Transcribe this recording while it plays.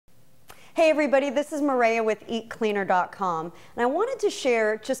Hey everybody, this is Mareya with EatCleaner.com, and I wanted to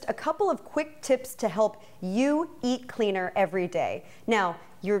share just a couple of quick tips to help you eat cleaner every day. Now,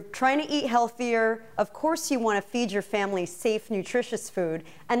 you're trying to eat healthier. Of course you want to feed your family safe, nutritious food,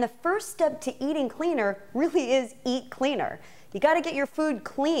 and the first step to eating cleaner really is eat cleaner. You got to get your food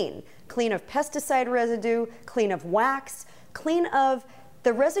clean. Clean of pesticide residue, clean of wax, clean of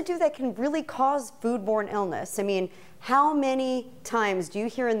the residue that can really cause foodborne illness. I mean, how many times do you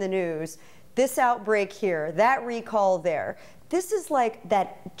hear in the news, this outbreak here, that recall there? This is like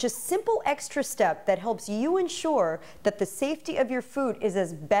that just simple extra step that helps you ensure that the safety of your food is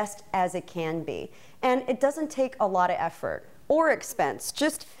as best as it can be. And it doesn't take a lot of effort or expense.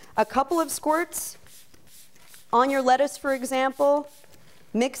 Just a couple of squirts on your lettuce, for example,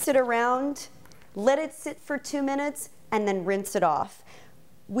 mix it around, let it sit for 2 minutes, and then rinse it off.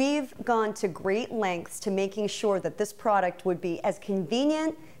 We've gone to great lengths to making sure that this product would be as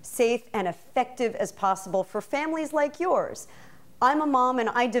convenient, safe, and effective as possible for families like yours. I'm a mom and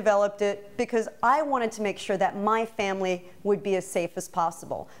I developed it because I wanted to make sure that my family would be as safe as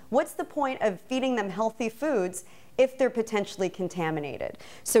possible. What's the point of feeding them healthy foods if they're potentially contaminated?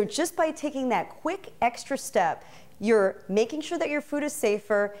 So just by taking that quick extra step, you're making sure that your food is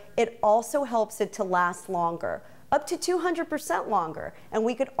safer. It also helps it to last longer. Up to 200% longer, and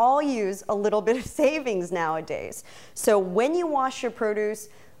we could all use a little bit of savings nowadays. So when you wash your produce,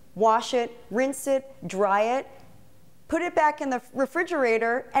 wash it, rinse it, dry it, put it back in the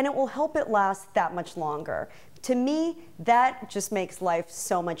refrigerator, and it will help it last that much longer. To me, that just makes life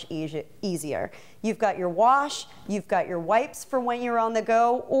so much easier. You've got your wash, you've got your wipes for when you're on the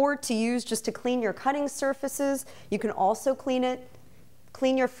go, or to use just to clean your cutting surfaces. You can also clean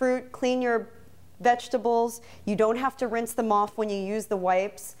your fruit, clean your vegetables. You don't have to rinse them off when you use the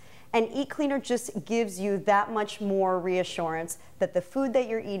wipes. And Eat Cleaner just gives you that much more reassurance that the food that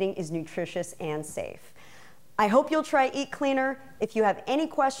you're eating is nutritious and safe. I hope you'll try Eat Cleaner. If you have any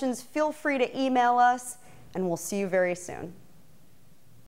questions, feel free to email us, and we'll see you very soon.